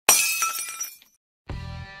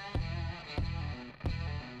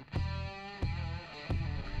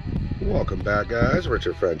Welcome back, guys.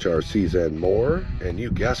 Richard French RCs and more, and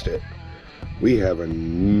you guessed it, we have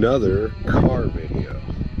another car video.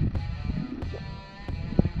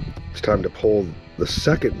 It's time to pull the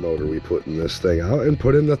second motor we put in this thing out and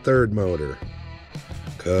put in the third motor,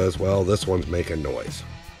 because, well, this one's making noise.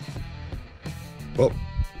 Well,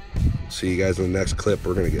 see you guys in the next clip.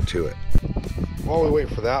 We're gonna get to it. While we wait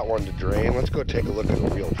for that one to drain, let's go take a look at the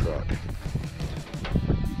real truck.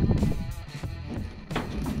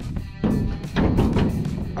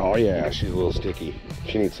 Oh yeah, she's a little sticky.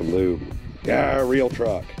 She needs some lube. Yeah, real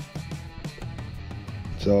truck.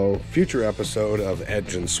 So, future episode of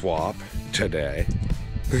Engine Swap today.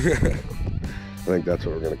 I think that's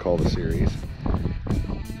what we're going to call the series.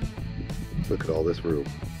 Look at all this room.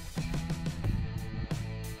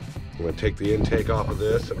 I'm going to take the intake off of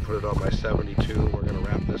this and put it on my 72. We're going to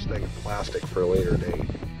wrap this thing in plastic for a later date.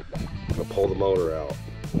 I'm going to pull the motor out.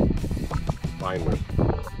 Finally.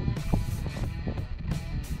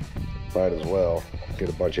 Might as well get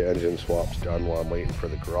a bunch of engine swaps done while I'm waiting for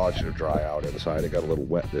the garage to dry out inside. It got a little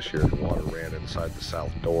wet this year. The water ran inside the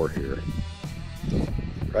south door here.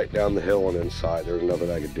 Right down the hill and inside. There's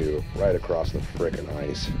nothing I could do. Right across the frickin'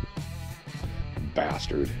 ice.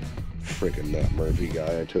 Bastard. Frickin' Matt Murphy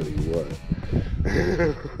guy, I tell you what.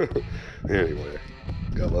 Anyway,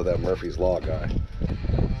 gotta love that Murphy's Law guy.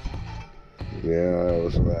 Yeah, that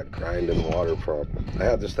was that grinding water pump. I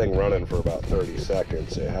had this thing running for about 30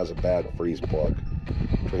 seconds. It has a bad freeze plug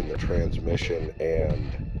between the transmission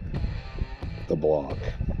and the block.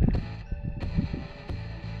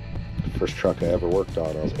 First truck I ever worked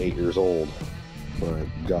on, I was 8 years old. When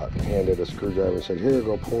I got handed a screwdriver and said, "Here,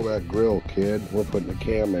 go pull that grill, kid. We're putting a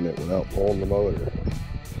cam in it without pulling the motor."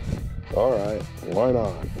 All right, why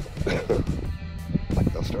not?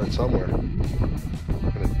 They'll start somewhere.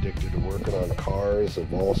 Been addicted to working on cars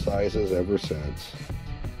of all sizes ever since.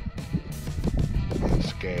 And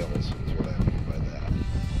scales is what I mean by that.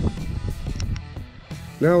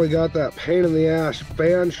 Now we got that pain in the ass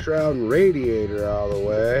fan shroud and radiator out of the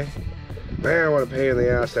way. Man, what a pain in the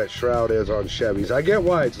ass that shroud is on Chevys. I get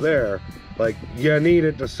why it's there. Like, you need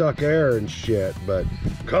it to suck air and shit, but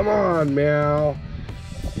come on, meow.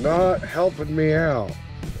 Not helping me out.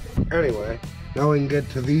 Anyway, now we can get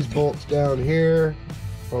to these bolts down here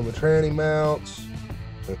on the tranny mounts.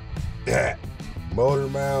 Motor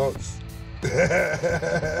mounts.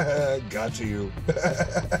 Got you.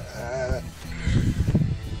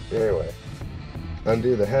 Anyway,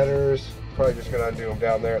 undo the headers. Probably just gonna undo them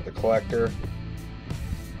down there at the collector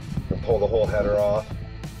and pull the whole header off.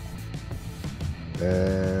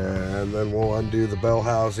 And then we'll undo the bell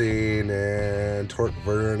housing and torque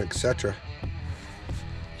converter and etc.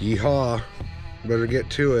 Yeehaw. Better get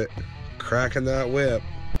to it. Cracking that whip.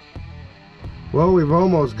 Well, we've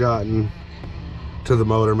almost gotten to the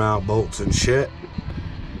motor mount bolts and shit.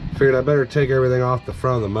 Figured I better take everything off the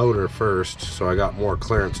front of the motor first, so I got more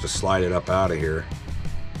clearance to slide it up out of here.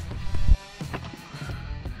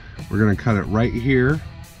 We're gonna cut it right here,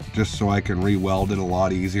 just so I can re-weld it a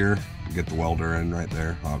lot easier. Get the welder in right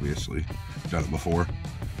there, obviously. Done it before.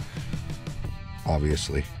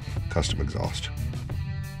 Obviously. Custom exhaust.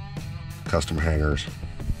 Custom hangers.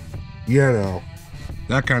 You know,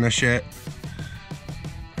 that kind of shit.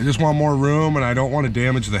 I just want more room, and I don't want to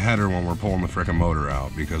damage the header when we're pulling the frickin' motor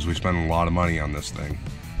out, because we spend a lot of money on this thing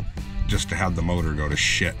just to have the motor go to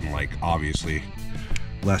shit in, like, obviously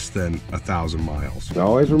less than 1,000 miles.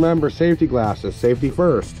 Always remember, safety glasses, safety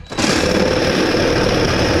first.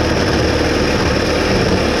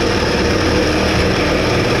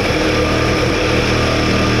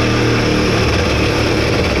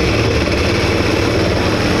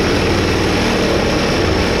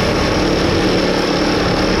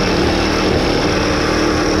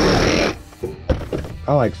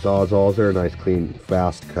 I like Sawzalls. They're a nice, clean,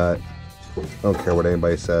 fast cut. I don't care what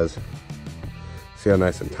anybody says. See how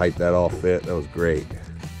nice and tight that all fit? That was great.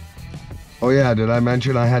 Oh yeah, did I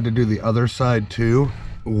mention I had to do the other side too?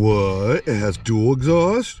 What? It has dual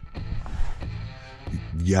exhaust?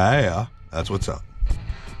 Yeah, that's what's up.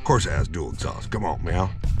 Of course it has dual exhaust. Come on,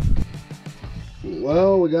 meow.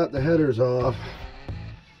 Well, we got the headers off.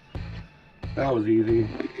 That was easy,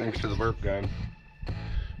 thanks to the burp gun.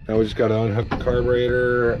 Now we just got to unhook the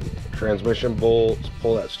carburetor, transmission bolts,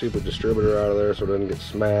 pull that stupid distributor out of there so it doesn't get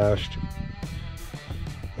smashed,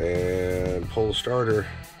 and pull the starter.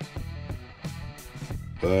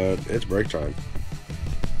 But it's brake time.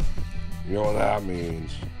 You know what that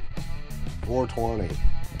means. 420.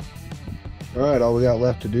 Alright, all we got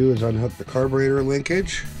left to do is unhook the carburetor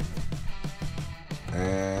linkage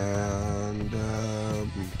and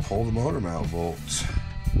pull the motor mount bolts.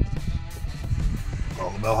 All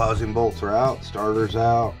the bell housing bolts are out, starters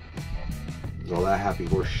out, all that happy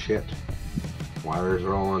horse shit. Wires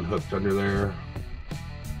are all unhooked under there.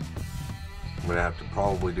 I'm gonna have to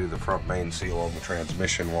probably do the front main seal on the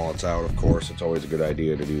transmission while it's out, of course. It's always a good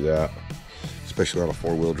idea to do that, especially on a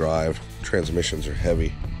four-wheel drive. Transmissions are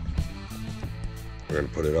heavy. We're gonna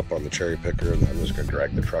put it up on the cherry picker and then I'm just gonna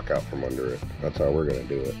drag the truck out from under it. That's how we're gonna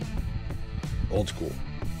do it. Old school.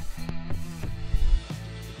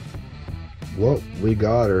 Well, we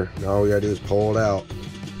got her. Now all we gotta do is pull it out.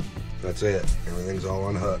 That's it. Everything's all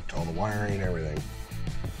unhooked, all the wiring, everything.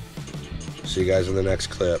 See you guys in the next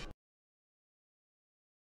clip.